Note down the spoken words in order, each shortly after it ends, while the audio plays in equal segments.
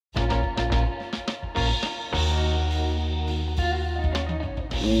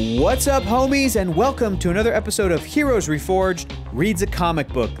What's up, homies, and welcome to another episode of Heroes Reforged Reads a Comic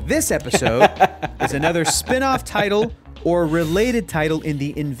Book. This episode is another spin-off title or related title in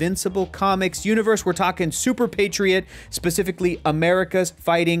the Invincible Comics universe. We're talking Superpatriot, specifically America's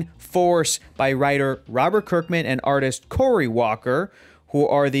Fighting Force, by writer Robert Kirkman and artist Cory Walker, who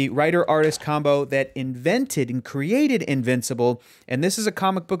are the writer-artist combo that invented and created Invincible. And this is a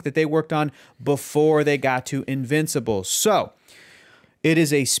comic book that they worked on before they got to Invincible. So it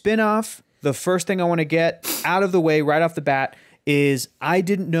is a spin-off. The first thing I want to get out of the way right off the bat is I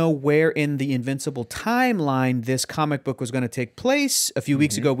didn't know where in the Invincible timeline this comic book was going to take place. A few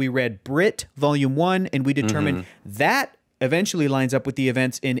weeks ago, we read Brit Volume 1, and we determined that eventually lines up with the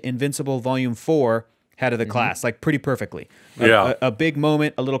events in Invincible Volume 4, Head of the Class, like pretty perfectly. A big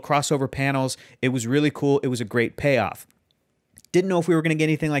moment, a little crossover panels. It was really cool. It was a great payoff. Didn't know if we were going to get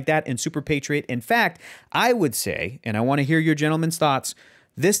anything like that in Superpatriot. In fact, I would say, and I want to hear your gentlemen's thoughts,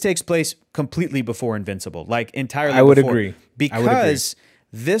 this takes place completely before Invincible, like entirely I would before. agree. Because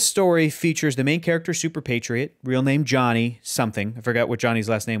this story features the main character, Superpatriot, real name Johnny something. I forgot what Johnny's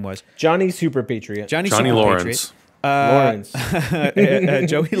last name was. Johnny Superpatriot. Johnny Lawrence. Lawrence.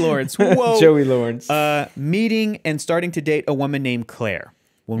 Joey Lawrence. Whoa. Joey Lawrence. Meeting and starting to date a woman named Claire.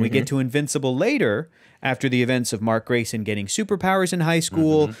 When we get to Invincible later, after the events of Mark Grayson getting superpowers in high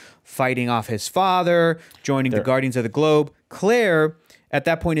school, fighting off his father, joining the Guardians of the Globe, Claire at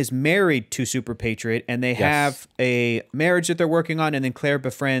that point is married to Superpatriot, and they have a marriage that they're working on, and then Claire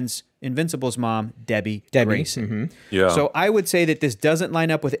befriends Invincible's mom, Debbie. Grayson. Yeah. So I would say that this doesn't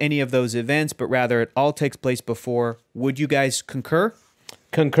line up with any of those events, but rather it all takes place before. Would you guys concur?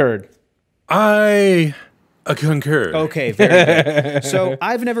 Concurred. I concur. Okay, very good. So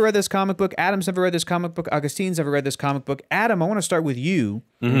I've never read this comic book. Adam's never read this comic book. Augustine's never read this comic book. Adam, I want to start with you.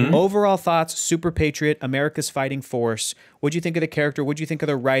 Overall thoughts, Superpatriot, America's Fighting Force. What'd you think of the character? What'd you think of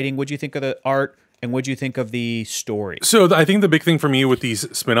the writing? What'd you think of the art? And what'd you think of the story? So I think the big thing for me with these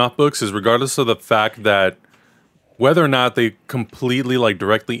spin-off books is regardless of the fact that whether or not they completely like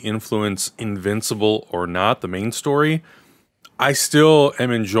directly influence Invincible or not, the main story, I still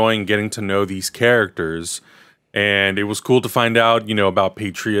am enjoying getting to know these characters. And it was cool to find out, you know, about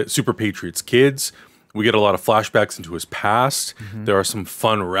Superpatriot's kids. We get a lot of flashbacks into his past. There are some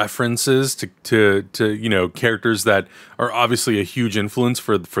fun references to you know, characters that are obviously a huge influence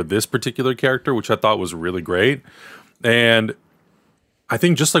for this particular character, which I thought was really great. And I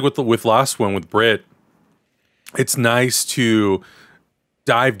think just like with last one with Brit, it's nice to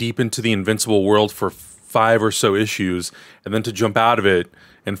dive deep into the Invincible world for 5 or so issues, and then to jump out of it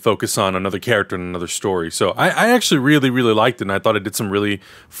and focus on another character and another story. So I actually really, really liked it, and I thought it did some really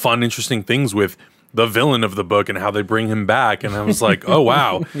fun, interesting things with the villain of the book and how they bring him back. And I was like, oh,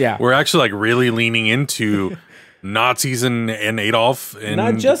 wow. We're actually like really leaning into Nazis and Adolf. And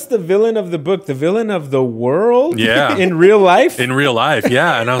not just the villain of the book, the villain of the world. Yeah. In real life. In real life,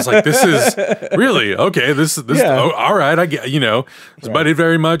 yeah. And I was like, this is really okay. This oh, all right. I get, you know, but it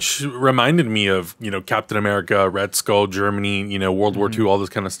very much reminded me of, you know, Captain America, Red Skull, Germany, you know, World War II, all this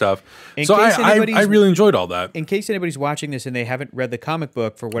kind of stuff. So I really enjoyed all that. In case anybody's watching this and they haven't read the comic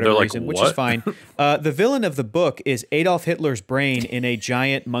book for whatever like, reason, which what? is fine, the villain of the book is Adolf Hitler's brain in a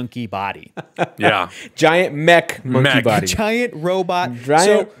giant monkey body. Yeah. Giant mech monkey body. Giant robot.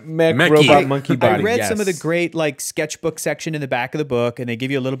 Giant mech robot monkey body. I read some of the great like sketchbook section in the back of the book, and they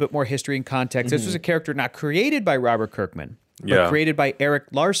give you a little bit more history and context. This was a character not created by Robert Kirkman, but created by Erik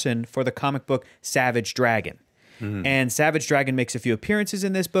Larsen for the comic book Savage Dragon. And Savage Dragon makes a few appearances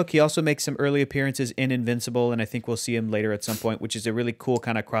in this book. He also makes some early appearances in Invincible, and I think we'll see him later at some point, which is a really cool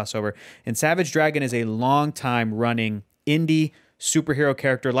kind of crossover. And Savage Dragon is a long time running indie superhero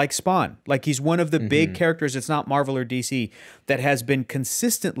character like Spawn. Like he's one of the big characters, it's not Marvel or DC, that has been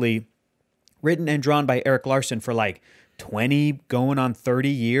consistently written and drawn by Erik Larsen for like 20 going on 30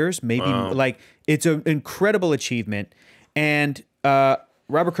 years. Maybe like it's an incredible achievement. And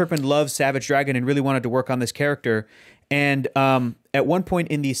Robert Kirkman loves Savage Dragon and really wanted to work on this character. And at one point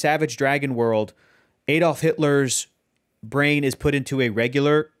in the Savage Dragon world, Adolf Hitler's brain is put into a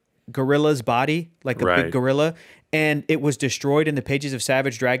regular gorilla's body, like a big gorilla, and it was destroyed in the pages of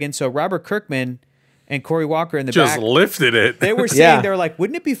Savage Dragon. So Robert Kirkman and Cory Walker in the back just lifted it. They were saying, they were like,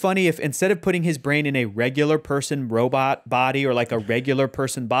 wouldn't it be funny if instead of putting his brain in a regular person robot body or like a regular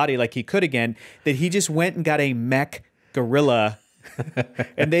person body like he could again, that he just went and got a mech gorilla.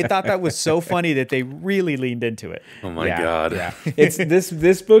 And they thought that was so funny that they really leaned into it. Oh my God. Yeah. It's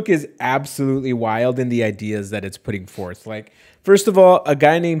this book is absolutely wild in the ideas that it's putting forth. Like, first of all, a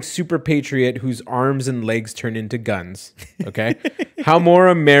guy named Superpatriot whose arms and legs turn into guns. Okay. How more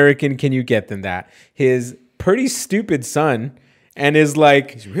American can you get than that? His pretty stupid son and is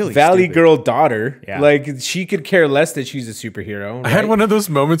like really Valley stupid. Girl daughter. Yeah. Like she could care less that she's a superhero. I Right? had one of those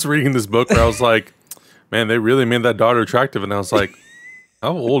moments reading this book where I was like, man, they really made that daughter attractive. And I was like,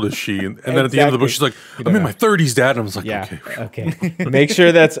 how old is she? And then at the end of the book, she's like, I'm in my 30s, Dad. And I was like, Yeah. okay. Okay. Make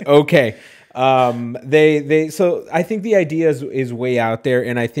sure that's okay. So I think the idea is way out there,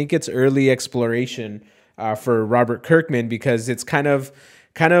 and I think it's early exploration for Robert Kirkman, because it's kind of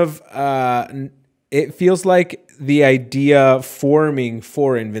it feels like the idea forming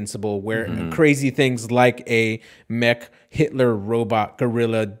for Invincible, where crazy things like a mech Hitler robot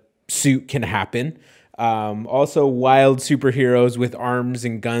gorilla suit can happen. Also wild superheroes with arms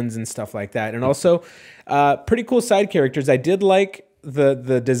and guns and stuff like that. And also pretty cool side characters. I did like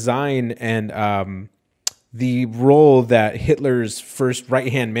the design and the role that Hitler's first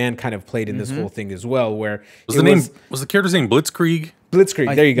right-hand man kind of played in this whole thing as well, where Was the character's name Blitzkrieg?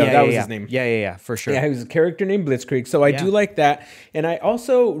 Blitzkrieg. There you go. That was his name. Yeah, for sure. Yeah, he was a character named Blitzkrieg. So I do like that. And I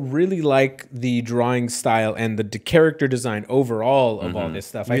also really like the drawing style and the character design overall of all this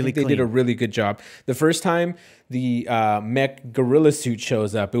stuff. I think they did a really good job. The first time the mech gorilla suit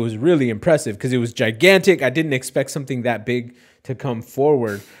shows up, it was really impressive because it was gigantic. I didn't expect something that big to come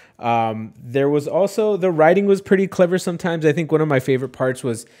forward. There was also, the writing was pretty clever sometimes. I think one of my favorite parts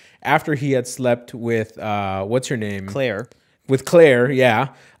was after he had slept with, what's her name? Claire. With Claire, yeah.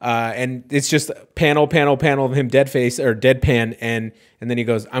 And it's just panel of him deadpan, and then he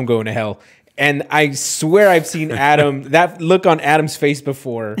goes, I'm going to hell. And I swear I've seen that look on Adam's face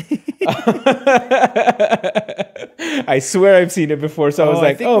before. I swear I've seen it before. So I was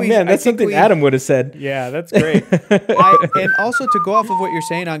like, that's something Adam would have said. Yeah, that's great. And also to go off of what you're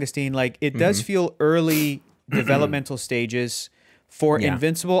saying, Augustine, like it does feel early developmental stages for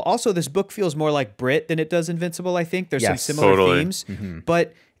Invincible. Also, this book feels more like Brit than it does Invincible, I think. There's some similar themes.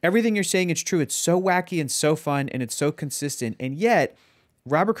 But everything you're saying is true. It's so wacky and so fun, and it's so consistent. And yet,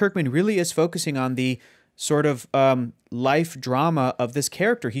 Robert Kirkman really is focusing on the sort of life drama of this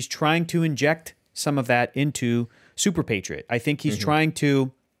character. He's trying to inject some of that into Superpatriot. I think he's trying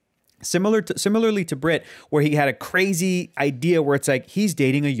to... Similarly to Brit, where he had a crazy idea where it's like he's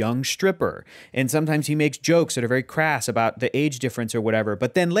dating a young stripper, and sometimes he makes jokes that are very crass about the age difference or whatever.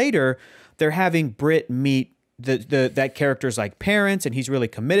 But then later, they're having Brit meet that character's like parents, and he's really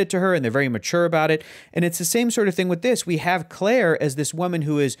committed to her, and they're very mature about it. And it's the same sort of thing with this. We have Claire as this woman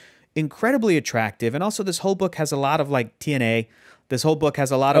who is incredibly attractive, and also this whole book has a lot of like TNA. This whole book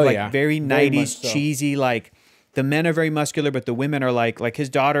has a lot of very 90s cheesy like. The men are very muscular, but the women are like his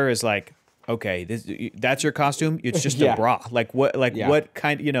daughter is like, okay, that's your costume. It's just a bra. Like what? Like what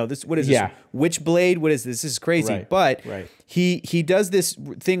kind? This. What is this? Witchblade? What is this? This is crazy. Right. But he does this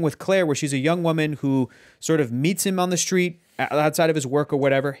thing with Claire, where she's a young woman who sort of meets him on the street outside of his work or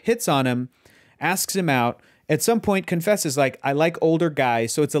whatever, hits on him, asks him out. At some point, confesses like, I like older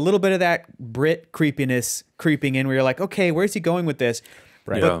guys. So it's a little bit of that Brit creepiness creeping in, where you're like, okay, where's he going with this?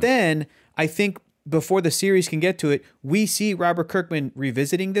 Right. But then I think, before the series can get to it, we see Robert Kirkman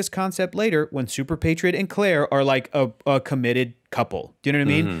revisiting this concept later when Superpatriot and Claire are like a committed couple. Do you know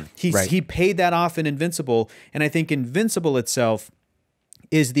what I mean? He paid that off in Invincible, and I think Invincible itself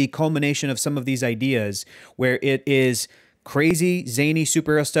is the culmination of some of these ideas, where it is crazy, zany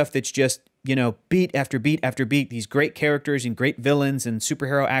superhero stuff that's just, beat after beat after beat, these great characters and great villains and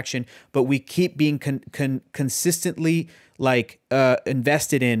superhero action, but we keep being consistently like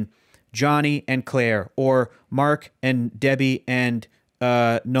invested in Johnny and Claire, or Mark and Debbie and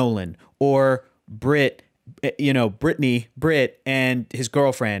Nolan, or Brit, Brit and his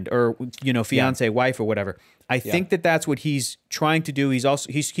girlfriend, or fiance, wife, or whatever. I think that's what he's trying to do.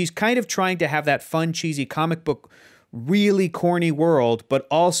 He's kind of trying to have that fun, cheesy comic book, really corny world, but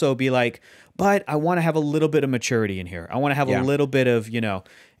also be like, but I want to have a little bit of maturity in here. I want to have a little bit of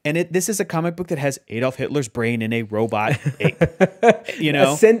And this is a comic book that has Adolf Hitler's brain in a robot ape,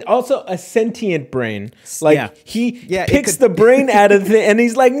 also a sentient brain. Like he picks the brain out of and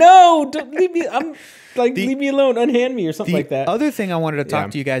he's like, no, don't leave me. Leave me alone, unhand me, or something like that. The other thing I wanted to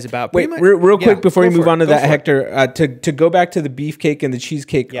talk to you guys about. Wait, real quick before you move on to that, Hector, to go back to the beefcake and the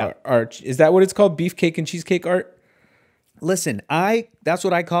cheesecake art. Is that what it's called? Beefcake and cheesecake art? Listen, that's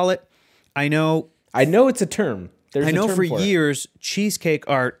what I call it. I know it's a term. I know for years, cheesecake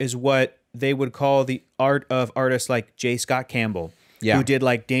art is what they would call the art of artists like J. Scott Campbell, who did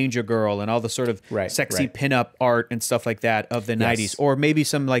like Danger Girl and all the sort of sexy pinup art and stuff like that of the 90s, or maybe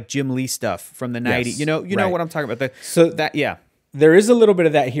some like Jim Lee stuff from the 90s. You know what I'm talking about. there is a little bit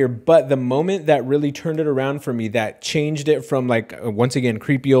of that here, but the moment that really turned it around for me, that changed it from like, once again,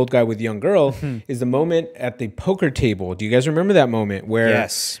 creepy old guy with young girl, is the moment at the poker table. Do you guys remember that moment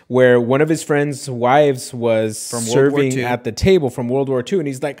where one of his friends' wives was serving at the table from World War II, and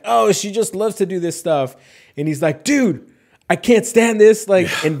he's like, oh, she just loves to do this stuff. And he's like, dude, I can't stand this. Like,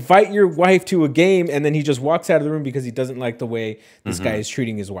 invite your wife to a game. And then he just walks out of the room because he doesn't like the way this guy is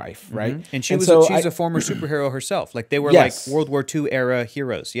treating his wife, right? And she's a former superhero herself. Like, they were like World War II era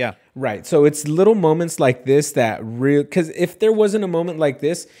heroes. Yeah. Right. So it's little moments like this that because if there wasn't a moment like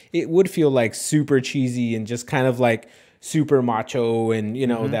this, it would feel like super cheesy and just kind of like super macho and, you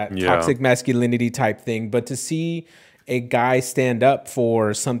know, that toxic masculinity type thing. But to see a guy stand up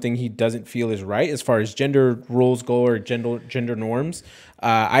for something he doesn't feel is right as far as gender roles go or gender norms,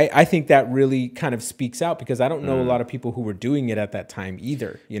 I think that really kind of speaks out, because I don't know a lot of people who were doing it at that time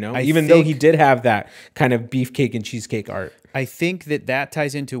either, you know, even though he did have that kind of beefcake and cheesecake art. I think that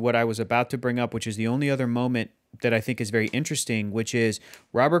ties into what I was about to bring up, which is the only other moment that I think is very interesting, which is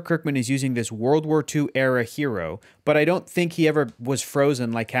Robert Kirkman is using this World War II era hero, but I don't think he ever was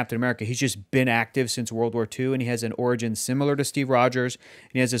frozen like Captain America. He's just been active since World War II, and he has an origin similar to Steve Rogers,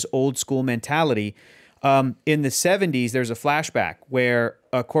 and he has this old school mentality. In the 70s, there's a flashback where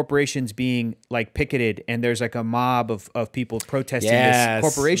a corporation's being like picketed, and there's like a mob of people protesting this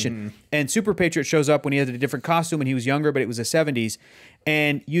corporation. And Superpatriot shows up when he had a different costume and he was younger, but it was the 70s.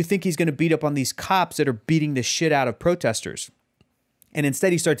 And you think he's going to beat up on these cops that are beating the shit out of protesters. And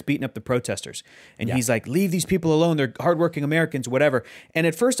instead he starts beating up the protesters. And he's like, leave these people alone. They're hardworking Americans, whatever. And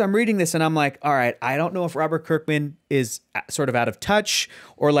at first I'm reading this and I'm like, all right, I don't know if Robert Kirkman is sort of out of touch,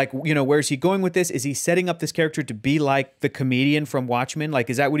 or like, you know, where's he going with this? Is he setting up this character to be like the comedian from Watchmen? Like,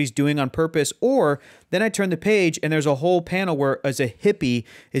 is that what he's doing on purpose? Or then I turn the page and there's a whole panel where as a hippie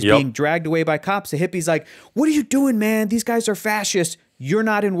is being dragged away by cops. The hippie's like, what are you doing, man? These guys are fascists. You're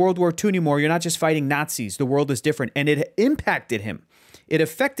not in World War II anymore. You're not just fighting Nazis. The world is different. And it impacted him. It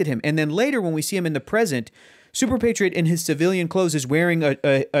affected him. And then later when we see him in the present, Superpatriot in his civilian clothes is wearing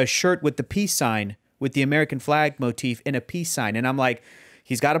a shirt with the peace sign, with the American flag motif and a peace sign. And I'm like,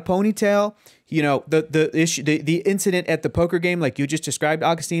 he's got a ponytail. You know, the incident at the poker game, like you just described,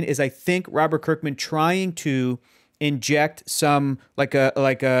 Augustine, is I think Robert Kirkman trying to inject some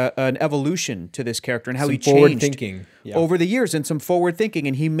an evolution to this character and how he changed forward thinking over the years, and some forward thinking.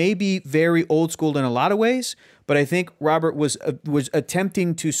 And he may be very old school in a lot of ways, but I think Robert was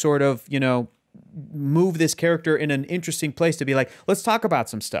attempting to sort of, you know, move this character in an interesting place to be like, let's talk about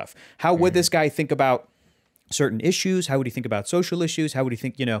some stuff. How would this guy think about certain issues? How would he think about social issues? How would he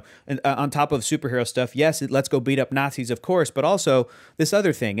think, you know, on top of superhero stuff? Yes, let's go beat up Nazis, of course, but also this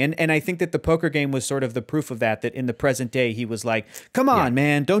other thing. And I think that the poker game was sort of the proof of that in the present day, he was like, come on,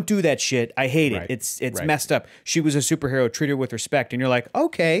 man, don't do that shit. I hate it. It's messed up. She was a superhero. Treat her with respect. And you're like,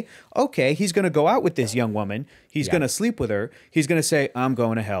 okay, he's going to go out with this young woman. He's going to sleep with her. He's going to say, I'm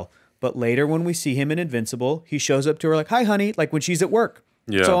going to hell. But later when we see him in Invincible, he shows up to her like, hi, honey, like when she's at work.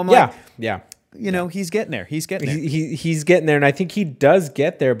 Yeah. So I'm like, yeah. You know, he's getting there. He's getting there. He's getting there, and I think he does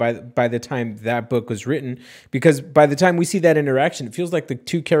get there by the time that book was written, because by the time we see that interaction, it feels like the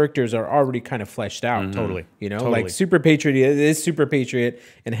two characters are already kind of fleshed out. Totally. You know, like Superpatriot is Superpatriot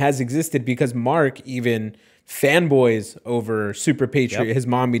and has existed because Mark even fanboys over Superpatriot, his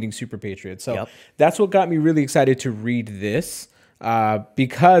mom meeting Superpatriot. So that's what got me really excited to read this,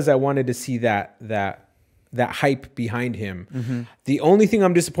 because I wanted to see that hype behind him. The only thing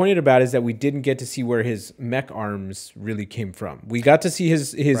I'm disappointed about is that we didn't get to see where his mech arms really came from. We got to see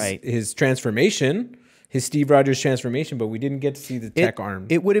his transformation, his Steve Rogers transformation, but we didn't get to see the tech arms.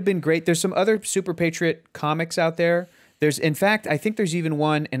 It would have been great. There's some other Superpatriot comics out there. In fact, I think there's even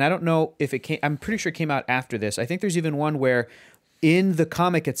one, and I don't know if it came, I'm pretty sure it came out after this. I think there's even one where in the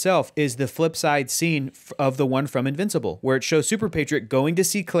comic itself is the flip side scene of the one from Invincible, where it shows Superpatriot going to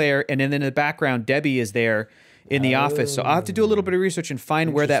see Claire, and then in the background, Debbie is there in the office. So I'll have to do a little bit of research and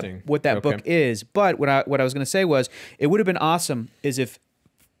find what that book is. But what I was going to say was, it would have been awesome is if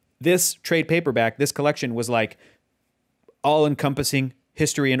this trade paperback, this collection, was like all-encompassing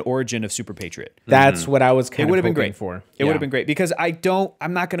history and origin of Superpatriot. That's what I was kind of hoping for. It would have been great, because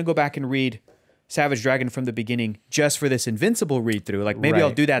I'm not going to go back and read Savage Dragon from the beginning just for this Invincible read through. Like maybe I'll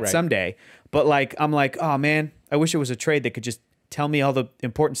do that someday. But like I'm like, oh man, I wish it was a trade that could just tell me all the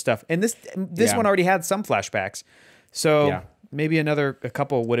important stuff. And this one already had some flashbacks, so maybe a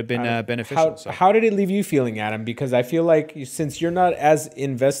couple would have been beneficial. How did it leave you feeling, Adam? Because I feel like since you're not as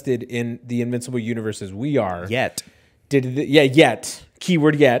invested in the Invincible universe as we are yet,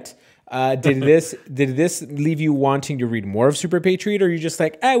 keyword yet. Did this leave you wanting to read more of Superpatriot, or are you just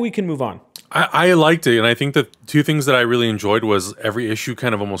like, we can move on? I liked it, and I think the two things that I really enjoyed was every issue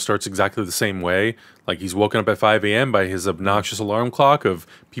kind of almost starts exactly the same way. Like he's woken up at 5 a.m. by his obnoxious alarm clock of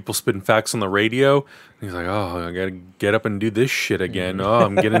people spitting facts on the radio. And he's like, oh, I gotta get up and do this shit again. Oh,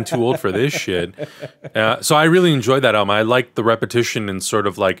 I'm getting too old for this shit. So I really enjoyed that album. I liked the repetition and sort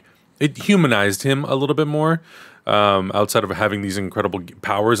of like it humanized him a little bit more. Outside of having these incredible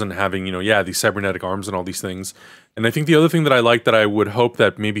powers and having, these cybernetic arms and all these things. And I think the other thing that I like that I would hope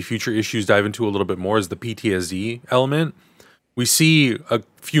that maybe future issues dive into a little bit more is the PTSD element. We see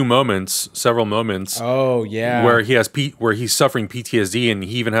several moments. Oh yeah, where he's suffering PTSD, and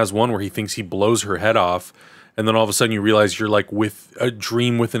he even has one where he thinks he blows her head off, and then all of a sudden you realize you're like with a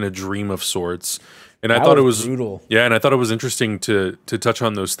dream within a dream of sorts. And I thought it was brutal. Yeah, and I thought it was interesting to touch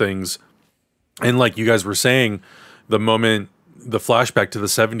on those things. And like you guys were saying, the flashback to the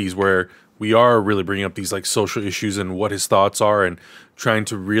 70s where we are really bringing up these like social issues and what his thoughts are and trying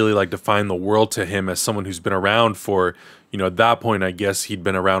to really like define the world to him as someone who's been around for, at that point, I guess he'd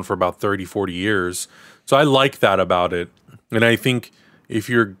been around for about 30, 40 years. So I like that about it. And I think if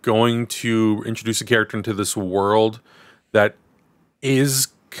you're going to introduce a character into this world that is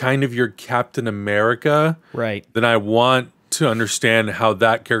kind of your Captain America, right, then I want to understand how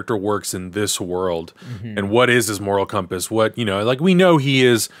that character works in this world and what is his moral compass. What, like we know he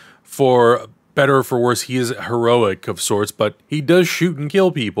is, for better or for worse, he is heroic of sorts, but he does shoot and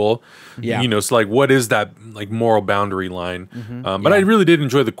kill people. Yeah. So like what is that like moral boundary line? But I really did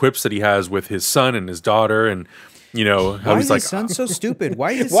enjoy the quips that he has with his son and his daughter, and how why he's is like, his son so stupid?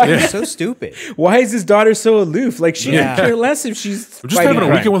 Why is his son so stupid? Why is his daughter so aloof? Like she could care less if she's I'm just having a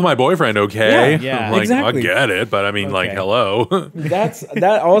weekend with my boyfriend, okay? Yeah, I'm like, exactly. I get it, but I mean, like, hello.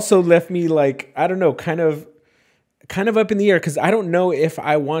 That also left me like, I don't know, kind of up in the air, because I don't know if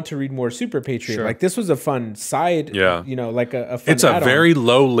I want to read more Super Patriot. Sure. Like this was a fun side, like a fun It's a add-on. very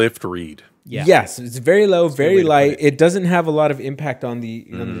low lift read. Yeah. Yes, it's very low, very light. It doesn't have a lot of impact on the,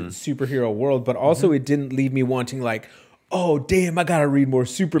 the superhero world, but also it didn't leave me wanting like, oh damn, I gotta read more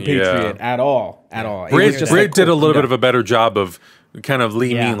Super Patriot at all. Britt did a little bit of a better job of kind of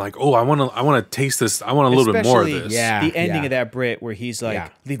leading me like, oh, I want to taste this. I want a little bit more of this. The ending of that Brit where he's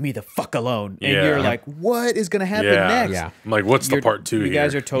like, leave me the fuck alone. And you're like, what is going to happen next? Yeah. I'm like, what's the part two here? You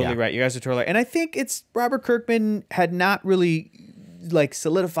guys are totally right. You guys are totally right. And I think it's Robert Kirkman had not really like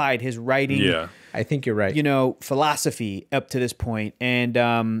solidified his writing. Yeah. I think you're right. Philosophy up to this point. And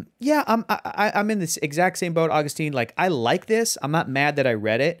I'm in this exact same boat, Augustine. Like, I like this. I'm not mad that I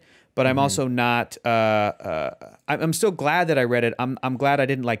read it, but I'm also not. I'm still glad that I read it. I'm glad I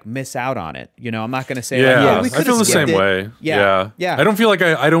didn't like miss out on it. I'm not going to say I we feel the same way. Yeah. I don't feel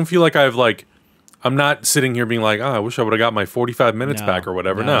like I've like. I'm not sitting here being like, oh, I wish I would have got my 45 minutes back or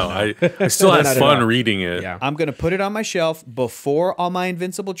whatever. No. I still had fun reading it. Yeah. I'm going to put it on my shelf before all my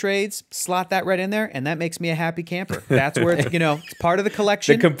Invincible trades, slot that right in there, and that makes me a happy camper. That's where, it's part of the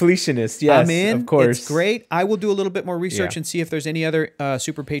collection. The completionist, yes, I'm in. Of course. It's great. I will do a little bit more research and see if there's any other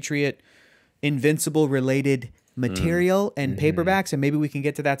Super Patriot Invincible-related material and paperbacks, and maybe we can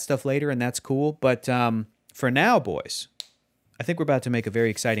get to that stuff later, and that's cool. But for now, boys, I think we're about to make a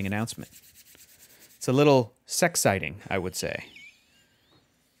very exciting announcement. It's a little sex-citing, I would say.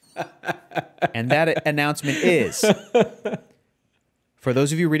 And that announcement is, for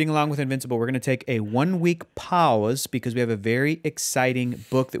those of you reading along with Invincible, we're going to take a 1-week pause because we have a very exciting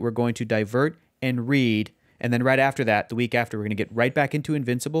book that we're going to divert and read. And then right after that, the week after, we're going to get right back into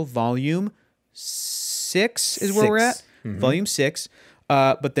Invincible. Volume 6 is where we're at. Volume 6.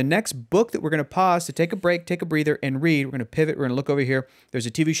 But the next book that we're going to pause to take a break, take a breather, and read, we're going to pivot. We're going to look over here. There's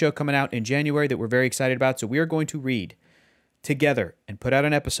a TV show coming out in January that we're very excited about. So we are going to read together and put out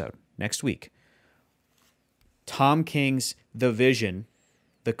an episode next week. Tom King's The Vision,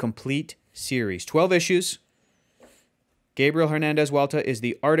 the complete series. 12 issues. Gabriel Hernandez Walta is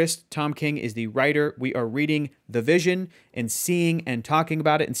the artist. Tom King is the writer. We are reading The Vision and seeing and talking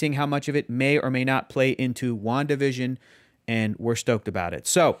about it and seeing how much of it may or may not play into WandaVision. And we're stoked about it.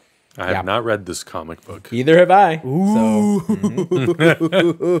 So, I have not read this comic book. Either have I. Ooh.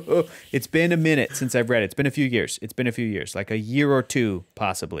 It's been a minute since I've read it. It's been a few years. Like a year or two,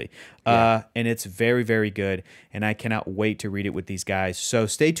 possibly. And it's very, very good. And I cannot wait to read it with these guys. So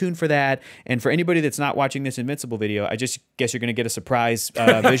stay tuned for that. And for anybody that's not watching this Invincible video, I just guess you're going to get a surprise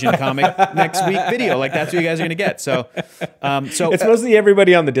Vision comic next week video. Like, that's what you guys are going to get. So it's mostly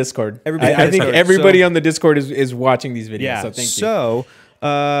everybody on the Discord. I think everybody on the Discord is watching these videos. Yeah. So thank you. So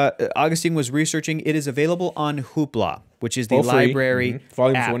Augustine was researching. It is available on Hoopla. which is the library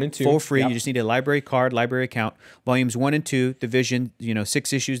volumes app, 1 and 2 full free. You just need a library card, library account. Volumes 1 and 2, Division,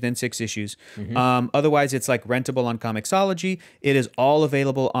 6 issues, then 6 issues. Otherwise, it's like rentable on Comixology. It is all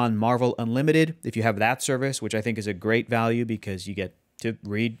available on Marvel Unlimited if you have that service, which I think is a great value because you get to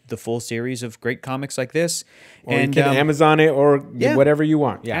read the full series of great comics like this. Or you can Amazon it or whatever you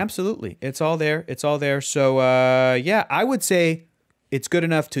want. Yeah, absolutely. It's all there. It's all there. So I would say it's good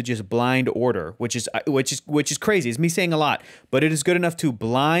enough to just blind order, which is crazy. It's me saying a lot, but it is good enough to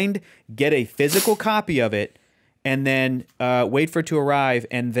blind get a physical copy of it, and then wait for it to arrive,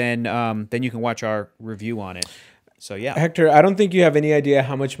 and then you can watch our review on it. So yeah, Hector, I don't think you have any idea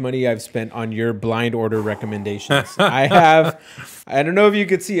how much money I've spent on your blind order recommendations. I don't know if you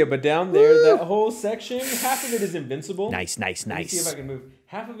could see it, but down there, that whole section, half of it is Invincible. Nice. Let me see if I can move.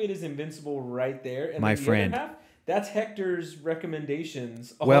 Half of it is Invincible right there, and my then the friend. other half, that's Hector's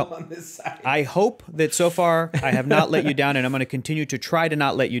recommendations all on this side. I hope that so far I have not let you down, and I'm going to continue to try to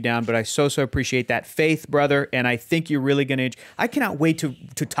not let you down, but I so appreciate that faith, brother, and I think you're really going to... I cannot wait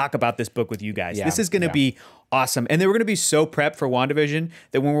to talk about this book with you guys. Yeah, this is going to be awesome. And then we're going to be so prepped for WandaVision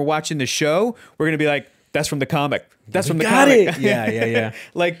that when we're watching the show, we're going to be like, that's from the comic. That's from the comic. It. Yeah.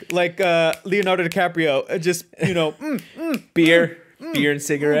 like Leonardo DiCaprio, just, beer and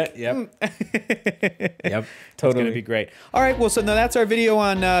cigarette. Yep. Totally. It's going to be great. All right. Well, so now that's our video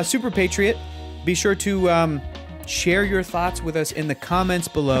on Superpatriot. Be sure to share your thoughts with us in the comments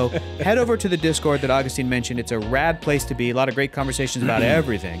below. Head over to the Discord that Augustine mentioned. It's a rad place to be. A lot of great conversations about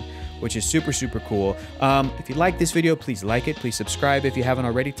everything, which is super cool. If you like this video, please like it. Please subscribe if you haven't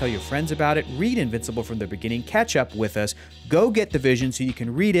already. Tell your friends about it. Read Invincible from the beginning. Catch up with us. Go get the Vision so you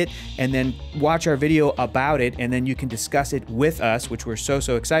can read it and then watch our video about it, and then you can discuss it with us, which we're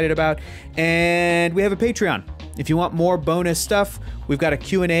so excited about. And we have a Patreon. If you want more bonus stuff, we've got a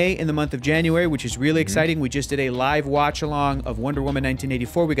Q&A in the month of January, which is really exciting. We just did a live watch-along of Wonder Woman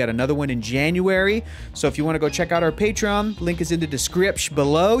 1984. We got another one in January. So if you want to go check out our Patreon, link is in the description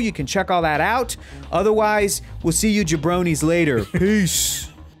below. You can check all that out. Otherwise, we'll see you jabronis later. Peace.